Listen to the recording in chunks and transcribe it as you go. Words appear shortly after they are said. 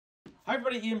Hi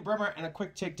everybody, Ian Bremmer, and a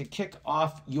quick take to kick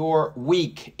off your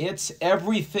week. It's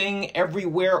everything,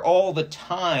 everywhere, all the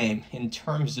time in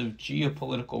terms of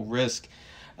geopolitical risk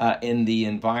in the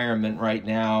environment right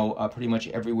now. Pretty much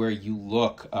everywhere you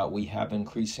look, we have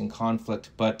increasing conflict,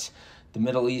 but the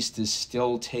Middle East is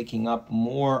still taking up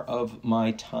more of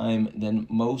my time than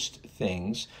most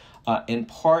things. In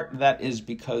part, that is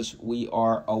because we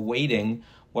are awaiting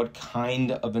what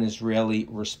kind of an Israeli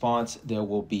response there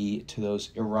will be to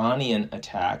those Iranian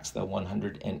attacks, the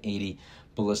 180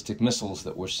 ballistic missiles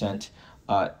that were sent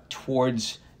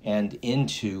towards and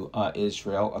into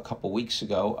Israel a couple weeks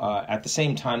ago, at the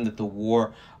same time that the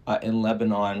war in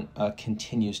Lebanon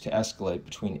continues to escalate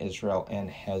between Israel and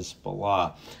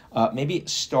Hezbollah. Maybe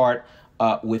start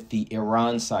with the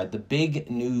Iran side. The big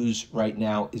news right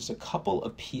now is a couple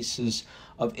of pieces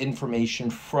of information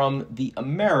from the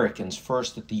Americans.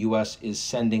 First, that the U.S. is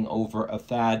sending over a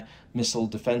THAAD missile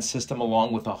defense system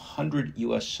along with 100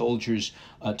 U.S. soldiers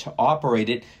to operate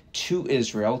it to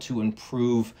Israel to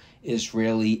improve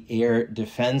Israeli air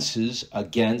defenses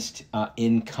against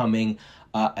incoming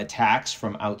attacks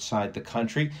from outside the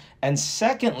country. And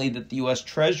secondly, that the U.S.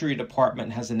 Treasury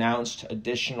Department has announced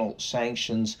additional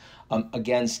sanctions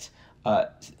against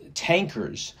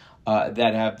tankers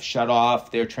that have shut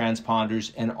off their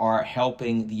transponders and are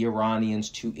helping the Iranians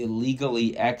to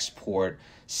illegally export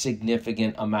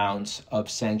significant amounts of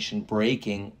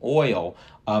sanction-breaking oil.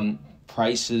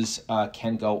 Prices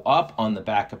can go up on the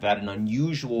back of that, an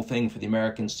unusual thing for the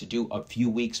Americans to do a few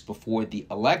weeks before the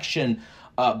election,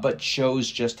 but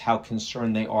shows just how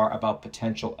concerned they are about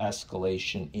potential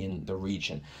escalation in the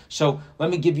region. So let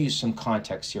me give you some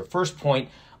context here. First point,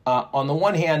 on the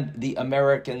one hand, the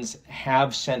Americans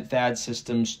have sent THAAD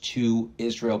systems to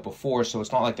Israel before, so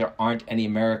it's not like there aren't any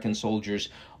American soldiers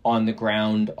on the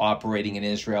ground operating in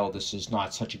Israel. This is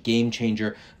not such a game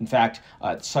changer. In fact,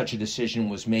 such a decision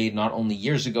was made not only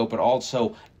years ago, but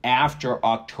also after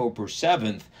October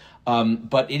 7th.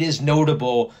 But it is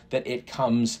notable that it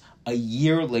comes a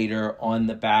year later on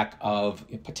the back of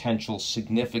a potential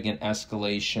significant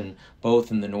escalation,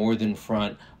 both in the northern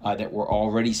front that we're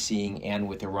already seeing and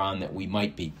with Iran that we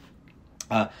might be.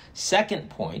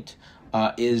 Second point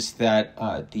is that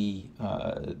the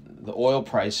oil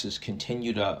prices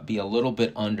continue to be a little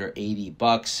bit under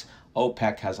 $80.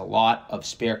 OPEC has a lot of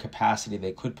spare capacity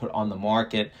they could put on the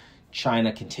market.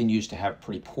 China continues to have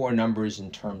pretty poor numbers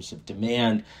in terms of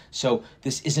demand. So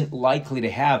this isn't likely to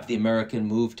have the American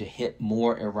move to hit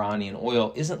more Iranian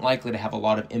oil, isn't likely to have a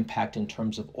lot of impact in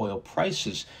terms of oil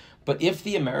prices. But if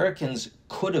the Americans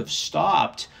could have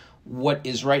stopped what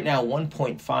is right now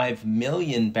 1.5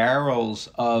 million barrels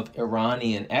of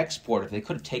Iranian export, if they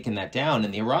could have taken that down,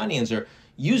 and the Iranians are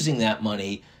using that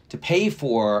money to pay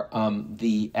for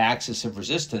the axis of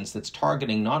resistance that's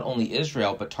targeting not only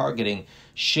Israel, but targeting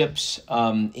ships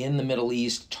in the Middle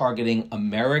East, targeting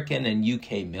American and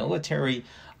UK military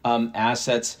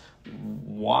assets.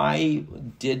 Why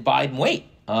did Biden wait?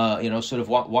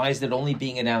 Why is it only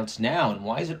being announced now? And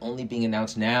why is it only being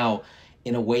announced now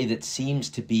in a way that seems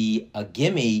to be a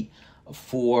gimme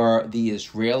for the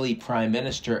Israeli prime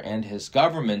minister and his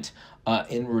government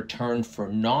in return for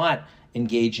not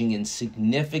engaging in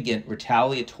significant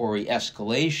retaliatory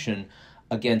escalation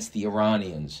against the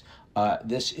Iranians?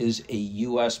 This is a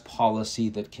U.S. policy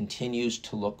that continues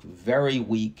to look very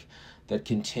weak, that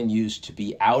continues to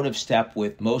be out of step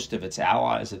with most of its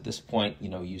allies at this point.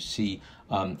 You see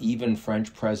even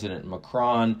French President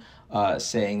Macron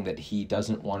saying that he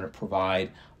doesn't want to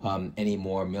provide any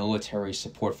more military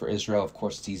support for Israel. Of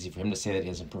course, it's easy for him to say that he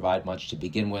doesn't provide much to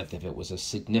begin with. If it was a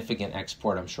significant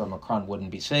export, I'm sure Macron wouldn't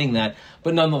be saying that.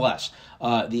 But nonetheless,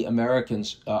 the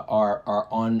Americans are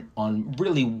on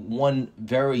really one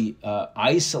very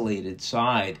isolated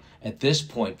side at this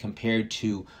point compared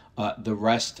to the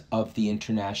rest of the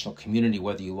international community,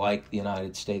 whether you like the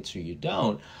United States or you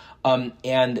don't.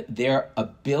 And their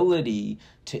ability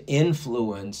to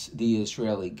influence the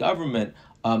Israeli government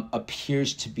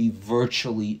appears to be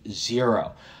virtually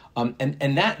zero.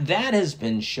 And that has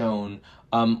been shown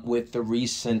with the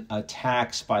recent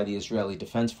attacks by the Israeli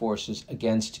Defense Forces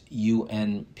against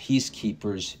UN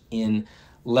peacekeepers in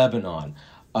Lebanon.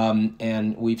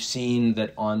 And we've seen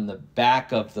that on the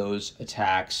back of those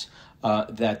attacks,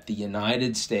 that the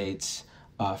United States,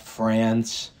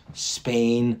 France,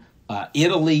 Spain,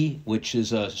 Italy, which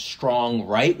is a strong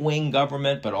right-wing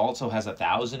government, but also has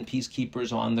 1,000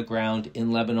 peacekeepers on the ground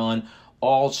in Lebanon,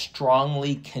 all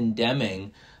strongly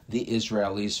condemning the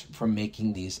Israelis from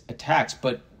making these attacks,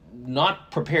 but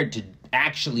not prepared to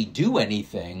actually do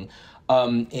anything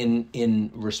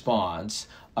in response.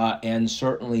 and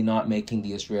certainly not making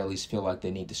the Israelis feel like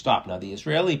they need to stop. Now, the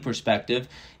Israeli perspective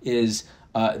is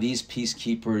these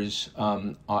peacekeepers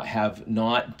have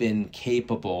not been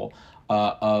capable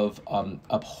of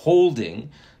upholding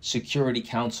Security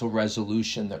Council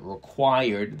resolution that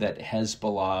required that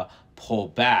Hezbollah pull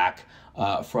back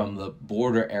from the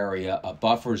border area, a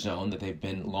buffer zone that they've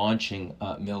been launching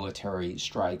military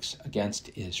strikes against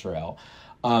Israel.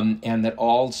 And that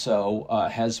also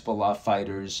Hezbollah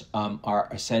fighters are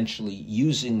essentially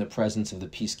using the presence of the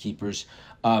peacekeepers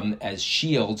as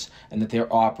shields, and that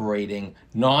they're operating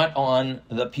not on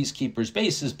the peacekeepers'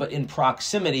 bases, but in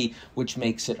proximity, which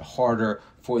makes it harder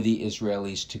for the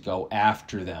Israelis to go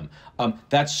after them.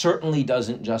 That certainly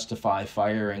doesn't justify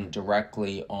firing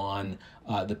directly on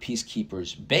the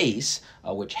peacekeepers' base,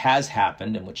 which has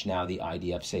happened and which now the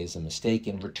IDF says is a mistake.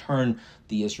 In return,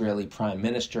 the Israeli Prime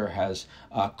Minister has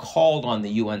called on the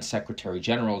UN Secretary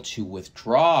General to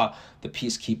withdraw the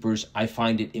peacekeepers. I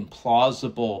find it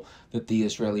implausible that the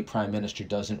Israeli Prime Minister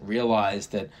doesn't realize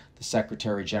that the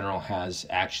Secretary General has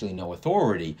actually no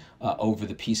authority over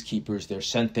the peacekeepers. They're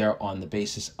sent there on the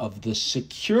basis of the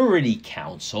Security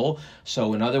Council.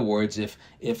 So in other words,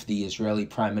 if the Israeli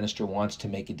Prime Minister wants to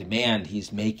make a demand,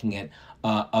 he's making it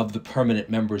of the permanent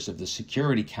members of the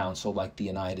Security Council, like the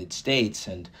United States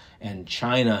and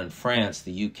China and France,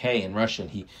 the UK and Russia.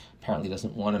 And he apparently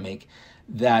doesn't want to make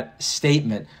that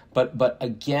statement. But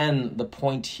again, the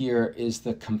point here is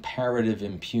the comparative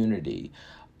impunity.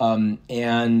 The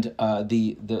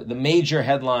major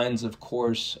headlines, of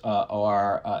course,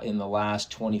 are in the last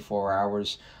 24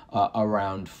 hours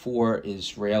around 4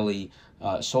 Israeli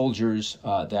soldiers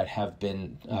that have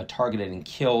been targeted and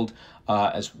killed,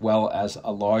 as well as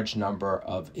a large number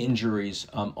of injuries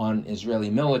on Israeli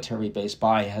military base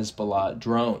by Hezbollah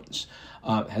drones.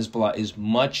 Hezbollah is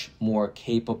much more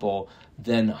capable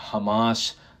than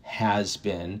Hamas has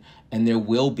been, and there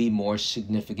will be more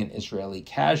significant Israeli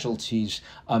casualties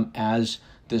as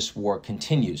this war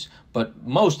continues. But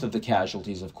most of the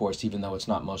casualties, of course, even though it's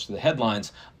not most of the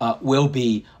headlines, will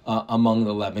be among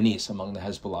the Lebanese, among the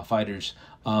Hezbollah fighters,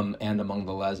 and among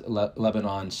the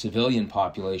Lebanon civilian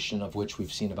population, of which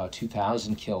we've seen about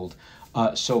 2,000 killed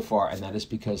so far. And that is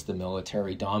because the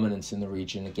military dominance in the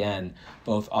region, again,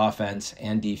 both offense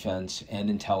and defense and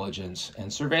intelligence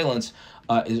and surveillance,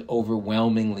 is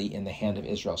overwhelmingly in the hand of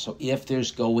Israel. So if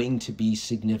there's going to be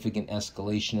significant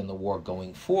escalation in the war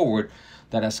going forward,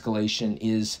 that escalation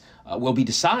will be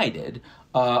decided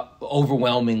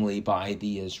overwhelmingly by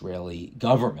the Israeli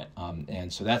government.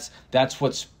 And so that's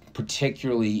what's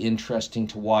particularly interesting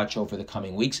to watch over the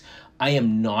coming weeks. I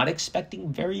am not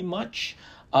expecting very much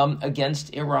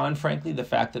against Iran, frankly. The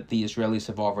fact that the Israelis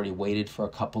have already waited for a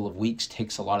couple of weeks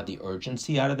takes a lot of the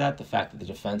urgency out of that. The fact that the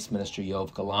defense minister,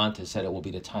 Yoav Gallant, has said it will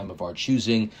be the time of our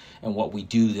choosing, and what we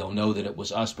do, they'll know that it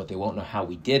was us, but they won't know how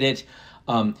we did it,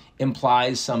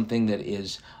 implies something that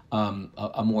is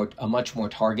a much more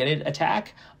targeted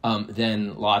attack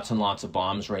than lots and lots of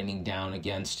bombs raining down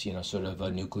against, sort of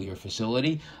a nuclear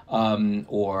facility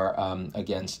or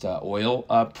against oil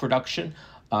production.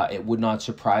 It would not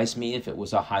surprise me if it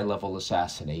was a high-level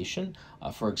assassination,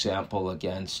 for example,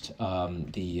 against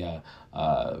the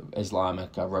Islamic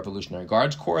Revolutionary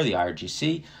Guards Corps, the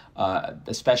IRGC,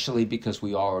 especially because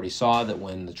we already saw that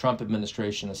when the Trump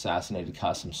administration assassinated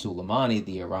Qasem Soleimani,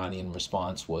 the Iranian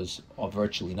response was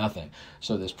virtually nothing.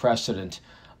 So there's precedent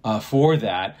for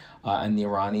that, and the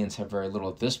Iranians have very little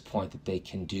at this point that they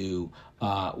can do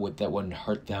that wouldn't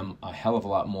hurt them a hell of a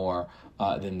lot more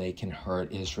than they can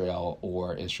hurt Israel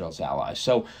or Israel's allies.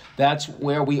 So that's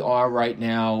where we are right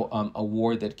now, a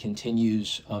war that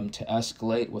continues to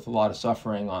escalate with a lot of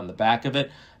suffering on the back of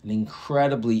it, an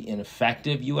incredibly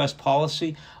ineffective U.S.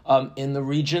 policy in the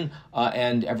region,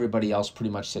 and everybody else pretty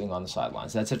much sitting on the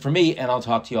sidelines. That's it for me, and I'll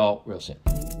talk to you all real soon.